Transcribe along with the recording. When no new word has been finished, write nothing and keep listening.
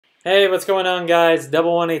Hey, what's going on, guys?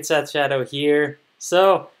 Double 18 Seth Shadow here.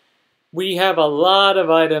 So, we have a lot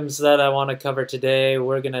of items that I want to cover today.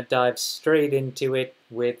 We're going to dive straight into it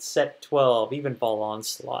with set 12, Evenfall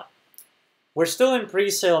Onslaught. We're still in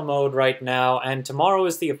pre-sale mode right now, and tomorrow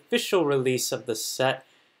is the official release of the set.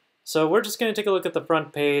 So we're just going to take a look at the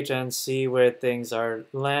front page and see where things are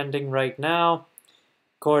landing right now.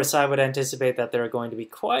 Of course, I would anticipate that there are going to be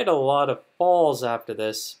quite a lot of falls after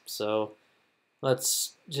this, so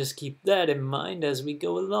let's just keep that in mind as we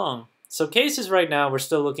go along. So cases right now, we're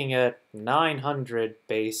still looking at 900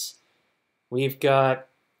 base. We've got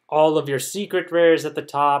all of your secret rares at the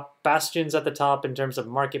top, Bastions at the top in terms of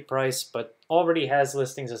market price, but already has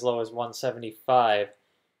listings as low as 175.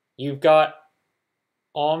 You've got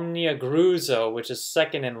Omnia Gruzo, which is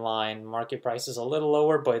second in line. Market price is a little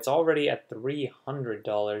lower, but it's already at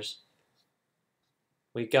 $300.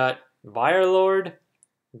 We got Virelord.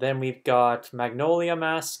 Then we've got Magnolia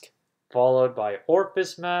Mask, followed by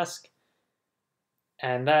Orpus Mask.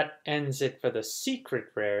 And that ends it for the secret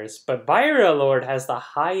rares. But Virelord has the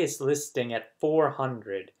highest listing at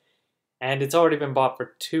 400. And it's already been bought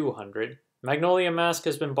for 200. Magnolia Mask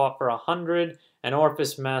has been bought for 100. And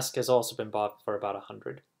Orpus Mask has also been bought for about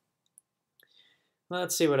 100.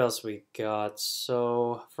 Let's see what else we got.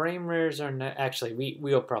 So frame rares are actually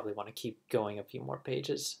we'll probably want to keep going a few more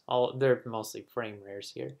pages. They're mostly frame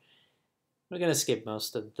rares here. We're gonna skip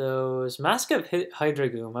most of those. Mask of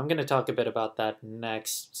Hydragoom. I'm gonna talk a bit about that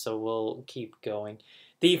next, so we'll keep going.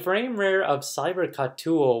 The frame rare of Cyber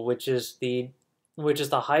Cthulhu, which is the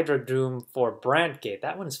Hydragoom for Brandgate.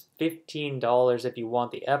 That one's $15 if you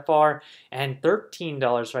want the FR, and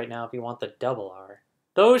 $13 right now if you want the double R.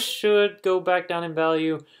 Those should go back down in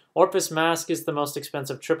value. Orpus Mask is the most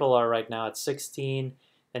expensive triple R right now at 16.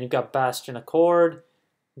 Then you've got Bastion Accord.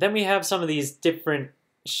 Then we have some of these different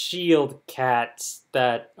shield cats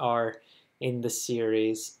that are in the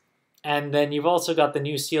series. And then you've also got the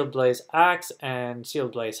new Sealed Blaze Axe and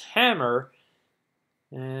Sealed Blaze Hammer.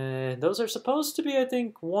 Those are supposed to be, I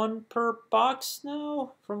think, one per box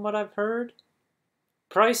now, from what I've heard.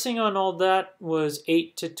 Pricing on all that was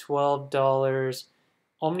 $8 to $12.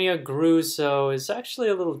 Omnia Gruzo is actually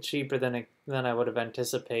a little cheaper than I would have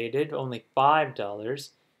anticipated, only $5.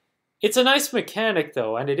 It's a nice mechanic,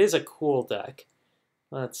 though, and it is a cool deck.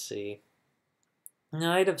 Let's see.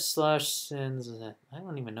 Knight of Slash Sins. I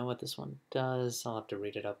don't even know what this one does. I'll have to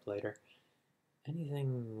read it up later.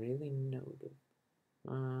 Anything really notable?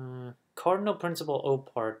 Cardinal Principal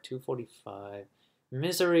Opart, 245.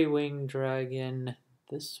 Misery Wing Dragon.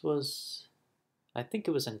 This was... I think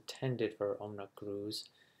it was intended for Omnia Gruzo.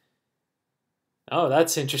 Oh,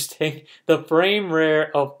 that's interesting. The frame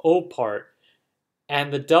rare of Opart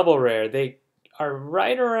and the double rare, they are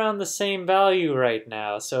right around the same value right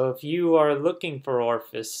now. So if you are looking for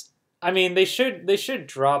Orpus, I mean, they should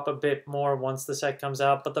drop a bit more once the set comes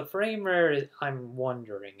out, but the frame rare I'm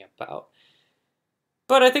wondering about.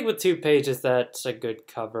 But I think with 2 pages, that's a good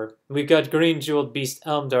cover. We've got Green Jeweled Beast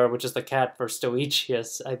Elmdar, which is the cat for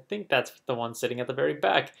Stoichius. I think that's the one sitting at the very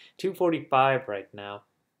back. $245 right now.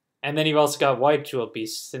 And then you've also got White Jeweled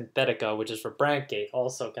Beast Synthetica, which is for Brandgate,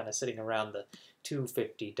 also kind of sitting around the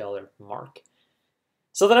 $250 mark.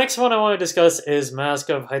 So the next one I want to discuss is Mask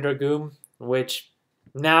of Hydragoom, which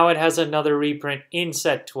now it has another reprint in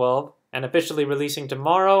set 12 and officially releasing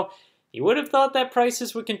tomorrow. You would have thought that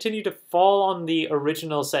prices would continue to fall on the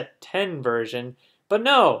original set 10 version, but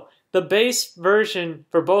no, the base version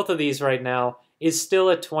for both of these right now is still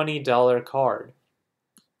a $20 card.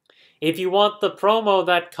 If you want the promo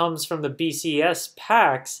that comes from the BCS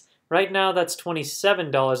packs, right now that's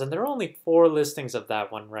 $27, and there are only 4 listings of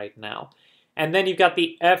that one right now. And then you've got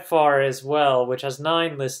the FR as well, which has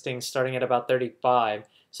 9 listings starting at about $35.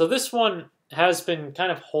 So this one has been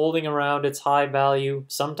kind of holding around its high value.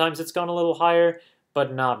 Sometimes it's gone a little higher,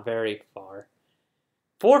 but not very far.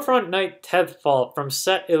 Forefront Knight Tethfault from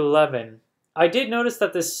set 11. I did notice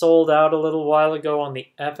that this sold out a little while ago on the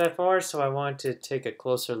FFR, so I wanted to take a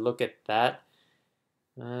closer look at that.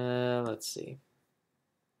 Let's see.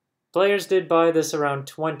 Players did buy this around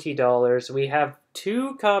 $20. We have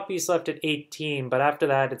 2 copies left at $18, but after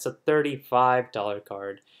that it's a $35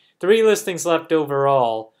 card. 3 listings left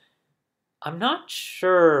overall. I'm not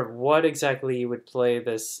sure what exactly you would play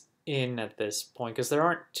this in at this point, because there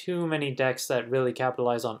aren't too many decks that really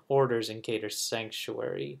capitalize on orders in Cater's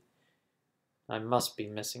Sanctuary. I must be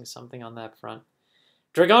missing something on that front.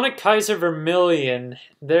 Dragonic Kaiser Vermilion.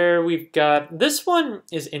 There we've got... This one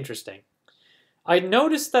is interesting. I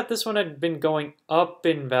noticed that this one had been going up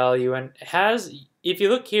in value, and has... If you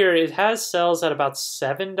look here, it has sells at about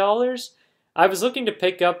 $7. I was looking to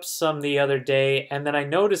pick up some the other day, and then I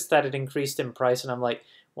noticed that it increased in price, and I'm like,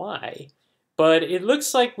 why? But it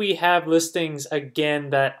looks like we have listings again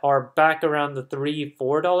that are back around the $3,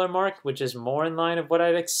 $4 mark, which is more in line of what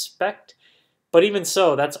I'd expect. But even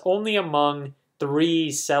so, that's only among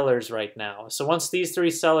 3 sellers right now. So once these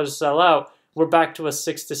 3 sellers sell out, we're back to a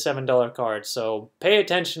 $6 to $7 card. So pay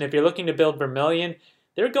attention if you're looking to build Vermilion.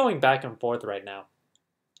 They're going back and forth right now.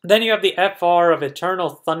 Then you have the FR of Eternal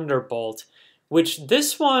Thunderbolt, which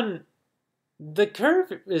this one, the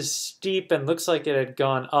curve is steep and looks like it had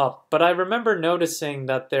gone up. But I remember noticing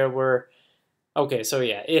that there were... Okay, so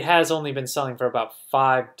yeah, it has only been selling for about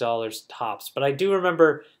 $5 tops. But I do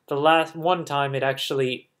remember the last one time it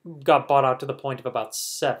actually got bought out to the point of about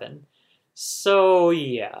 $7. So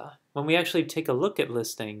yeah, when we actually take a look at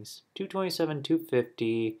listings, 227,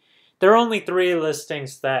 250, there are only 3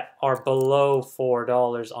 listings that are below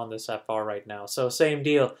 $4 on this FR right now. So same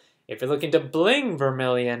deal. If you're looking to bling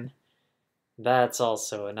Vermilion, that's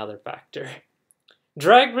also another factor.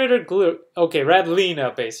 Drag Ritter Glue. Okay,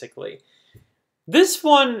 Radlina basically. This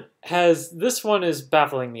one is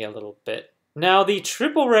baffling me a little bit. Now the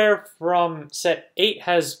triple rare from set 8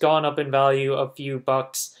 has gone up in value a few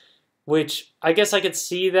bucks, which I guess I could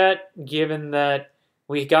see that given that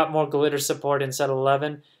we got more glitter support in set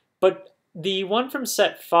 11. But the one from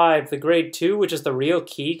set 5, the grade 2, which is the real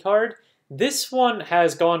key card, this one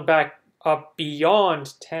has gone back up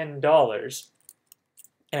beyond $10.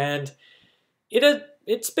 And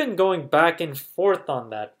it's been going back and forth on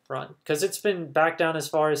that front, because it's been back down as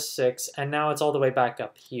far as 6, and now it's all the way back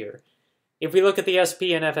up here. If we look at the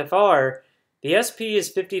SP and FFR, the SP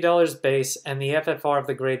is $50 base, and the FFR of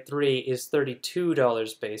the grade 3 is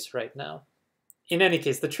 $32 base right now. In any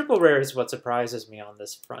case, the triple rare is what surprises me on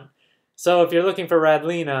this front. So if you're looking for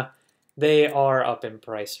Radlina, they are up in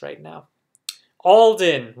price right now.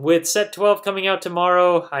 Alden, with set 12 coming out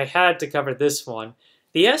tomorrow, I had to cover this one.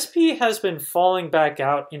 The SP has been falling back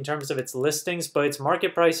out in terms of its listings, but its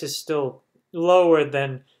market price is still lower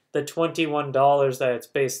than the $21 that its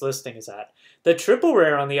base listing is at. The triple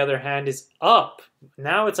rare, on the other hand, is up.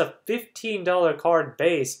 Now it's a $15 card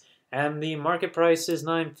base, and the market price is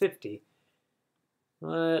 $9.50.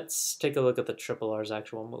 Let's take a look at the triple R's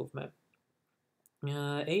actual movement.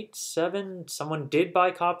 8, 7, someone did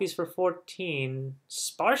buy copies for 14.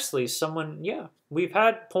 Sparsely, someone, yeah. We've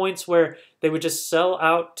had points where they would just sell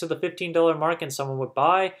out to the $15 mark and someone would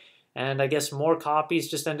buy, and I guess more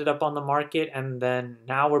copies just ended up on the market, and then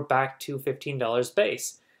now we're back to $15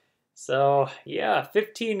 base. So, yeah,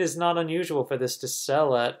 15 is not unusual for this to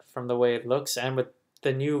sell at from the way it looks, and with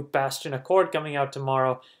the new Bastion Accord coming out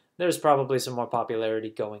tomorrow, there's probably some more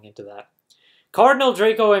popularity going into that. Cardinal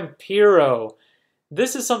Draco Impero.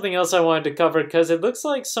 This is something else I wanted to cover because it looks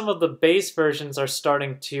like some of the base versions are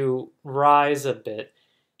starting to rise a bit.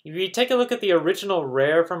 If you take a look at the original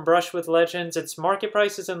rare from Brush with Legends, its market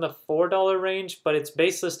price is in the $4 range, but its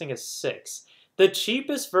base listing is $6. The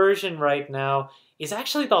cheapest version right now is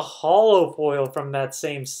actually the holo foil from that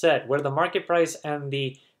same set, where the market price and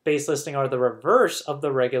the base listing are the reverse of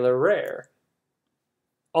the regular rare.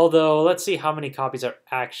 Although, let's see how many copies are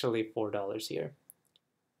actually $4 here.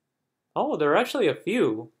 Oh, there are actually a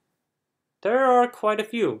few. There are quite a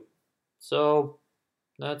few. So,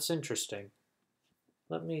 that's interesting.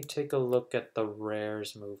 Let me take a look at the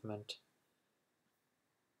rares movement.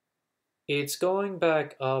 It's going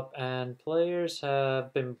back up, and players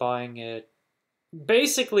have been buying it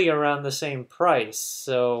basically around the same price,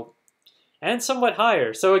 so, and somewhat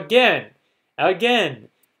higher. So again,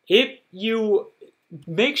 if you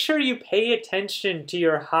make sure you pay attention to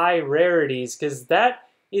your high rarities, because that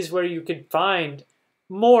is where you could find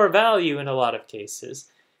more value in a lot of cases.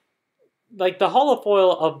 Like the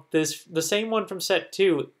holofoil of this, the same one from set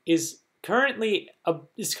 2, is currently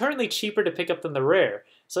cheaper to pick up than the rare.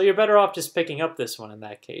 So you're better off just picking up this one in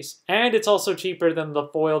that case. And it's also cheaper than the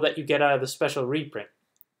foil that you get out of the special reprint.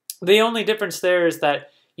 The only difference there is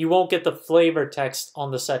that you won't get the flavor text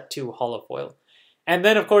on the set 2 holofoil. And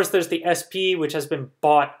then of course there's the SP, which has been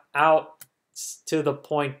bought out to the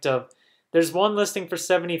point of, there's one listing for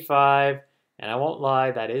 $75, and I won't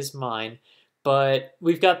lie, that is mine. But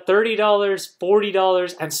we've got $30,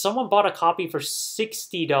 $40, and someone bought a copy for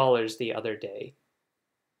 $60 the other day.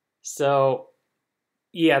 So,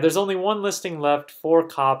 yeah, there's only one listing left, 4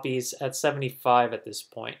 copies at $75 at this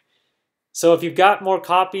point. So if you've got more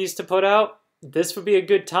copies to put out, this would be a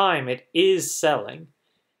good time. It is selling.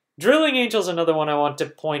 Drilling Angel's another one I want to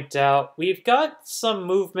point out. We've got some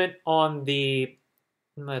movement on the...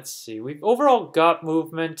 Let's see. We've overall got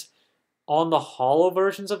movement on the holo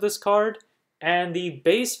versions of this card. And the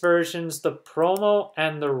base versions, the promo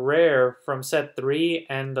and the rare from set 3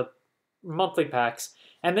 and the monthly packs.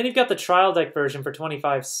 And then you've got the trial deck version for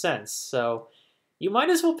 25 cents. So you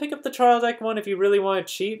might as well pick up the trial deck one if you really want it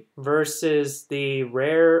cheap versus the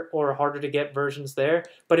rare or harder to get versions there.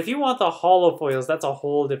 But if you want the holo foils, that's a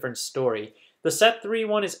whole different story. The set 3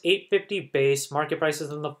 one is $8.50 base, market price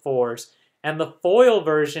is in the 4s. And the foil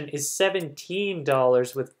version is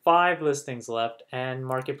 $17 with 5 listings left, and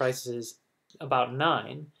market price is about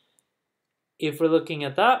 9. If we're looking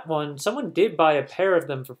at that one, someone did buy a pair of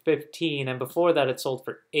them for 15, and before that it sold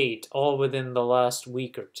for 8, all within the last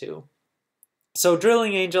week or two. So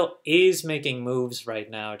Drilling Angel is making moves right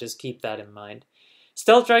now, just keep that in mind.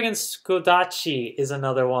 Stealth Dragon Skodachi is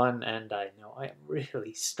another one, and I know I am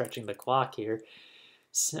really stretching the clock here.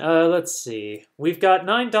 Let's see. We've got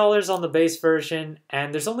 $9 on the base version,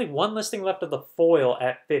 and there's only one listing left of the foil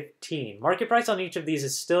at 15. Market price on each of these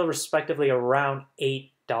is still respectively around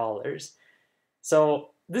 $8. So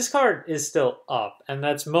this card is still up, and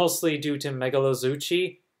that's mostly due to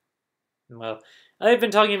Megalozuchi. Well, I've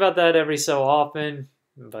been talking about that every so often,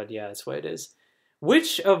 but yeah, that's what it is.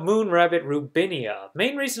 Witch of Moonrabbit Rubinia.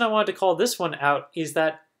 Main reason I wanted to call this one out is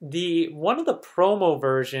that one of the promo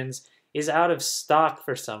versions is out of stock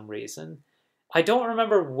for some reason. I don't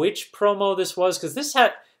remember which promo this was, because this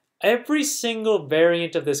had every single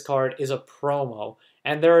variant of this card is a promo,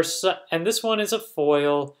 and this one is a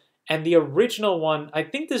foil, and the original one, I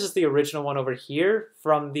think this is the original one over here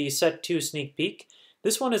from the set 2 sneak peek.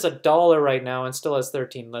 This one is $1 right now and still has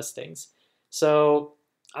 13 listings. So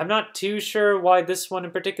I'm not too sure why this one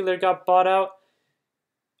in particular got bought out.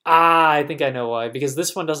 I think I know why, because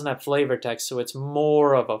this one doesn't have flavor text, so it's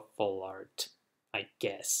more of a full art, I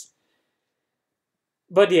guess.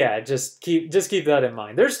 But yeah, just keep that in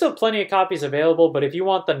mind. There's still plenty of copies available, but if you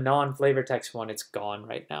want the non-flavor text one, it's gone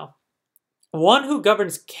right now. One Who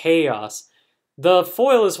Governs Chaos. The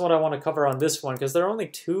foil is what I want to cover on this one, because there are only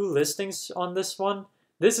 2 listings on this one.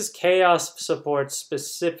 This is Chaos support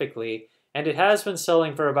specifically, and it has been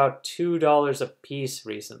selling for about $2 a piece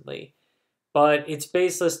recently. But its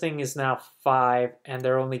base listing is now 5, and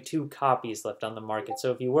there are only 2 copies left on the market.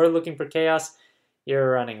 So if you were looking for Chaos,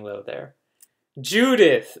 you're running low there.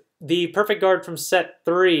 Judith, the perfect guard from set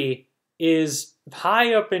 3, is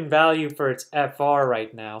high up in value for its FR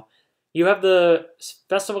right now. You have the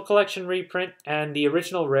Festival Collection reprint and the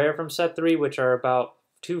original rare from set 3, which are about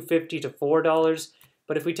 $2.50 to $4.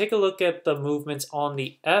 But if we take a look at the movements on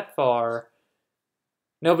the FR,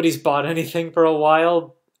 nobody's bought anything for a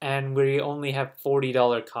while, and we only have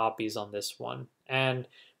 $40 copies on this one. And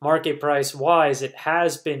market price wise, it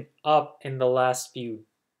has been up in the last few.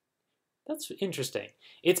 That's interesting.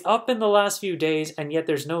 It's up in the last few days, and yet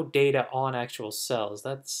there's no data on actual sales.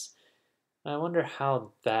 I wonder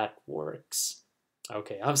how that works.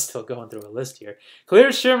 Okay, I'm still going through a list here.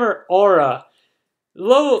 Clear Shimmer Aura.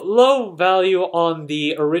 Low value on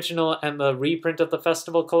the original and the reprint of the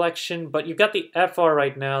Festival Collection, but you've got the FR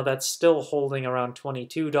right now that's still holding around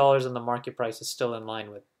 $22, and the market price is still in line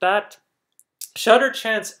with that. Shutter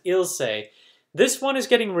Chance Ilse. This one is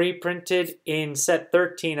getting reprinted in set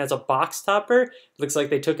 13 as a box topper. Looks like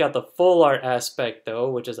they took out the full art aspect though,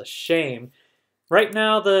 which is a shame. Right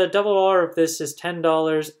now, the double R of this is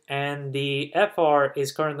 $10, and the FR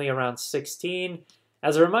is currently around $16.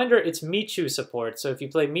 As a reminder, it's Michu support, so if you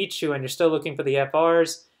play Michu and you're still looking for the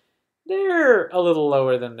FRs, they're a little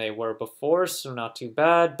lower than they were before, so not too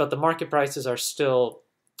bad, but the market prices are still...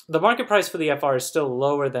 The market price for the FR is still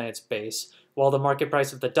lower than its base, while the market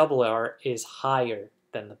price of the double R is higher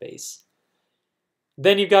than the base.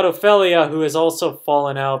 Then you've got Ophelia, who has also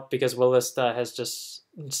fallen out because Willista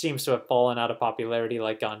seems to have fallen out of popularity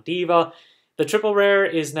like Gondiva. The triple rare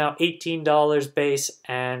is now $18 base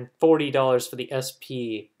and $40 for the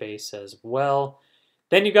SP base as well.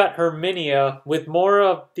 Then you got Herminia with more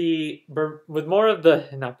of the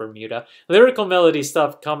not Bermuda, Lyrical Melody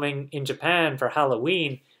stuff coming in Japan for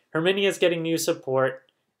Halloween. Herminia's getting new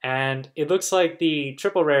support, and it looks like the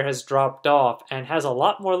triple rare has dropped off and has a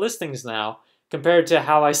lot more listings now compared to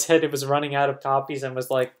how I said it was running out of copies and was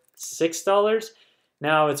like $6.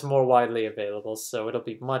 Now it's more widely available, so it'll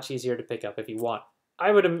be much easier to pick up if you want.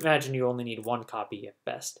 I would imagine you only need 1 copy at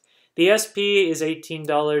best. The SP is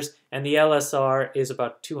 $18, and the LSR is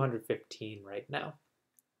about $215 right now.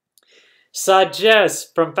 Sagesse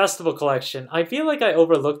from Festival Collection. I feel like I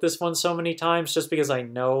overlooked this one so many times just because I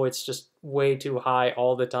know it's just way too high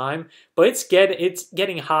all the time. But it's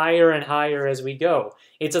getting higher and higher as we go.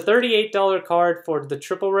 It's a $38 card for the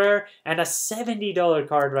triple rare and a $70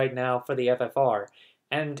 card right now for the FFR.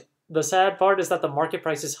 And the sad part is that the market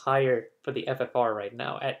price is higher for the FFR right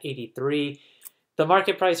now at 83. The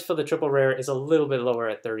market price for the triple rare is a little bit lower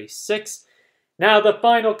at 36. Now the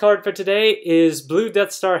final card for today is Blue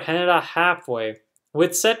Death Star Haneda Halfway.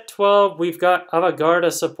 With set 12, we've got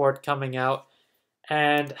Vanguard support coming out,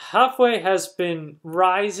 and Halfway has been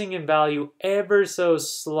rising in value ever so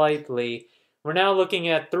slightly. We're now looking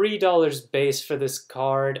at $3 base for this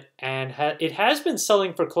card, and it has been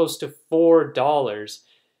selling for close to $4.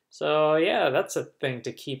 So yeah, that's a thing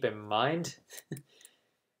to keep in mind.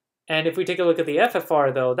 And if we take a look at the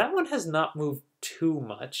FFR though, that one has not moved too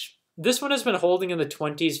much. This one has been holding in the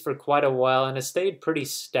 20s for quite a while and has stayed pretty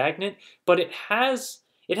stagnant, but it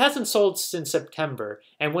hasn't sold since September.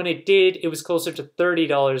 And when it did, it was closer to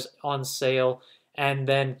 $30 on sale, and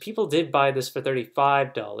then people did buy this for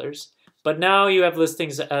 $35. But now you have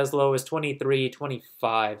listings as low as $23,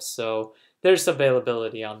 $25, so there's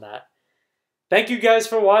availability on that. Thank you guys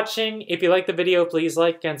for watching. If you liked the video, please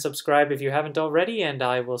like and subscribe if you haven't already, and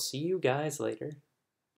I will see you guys later.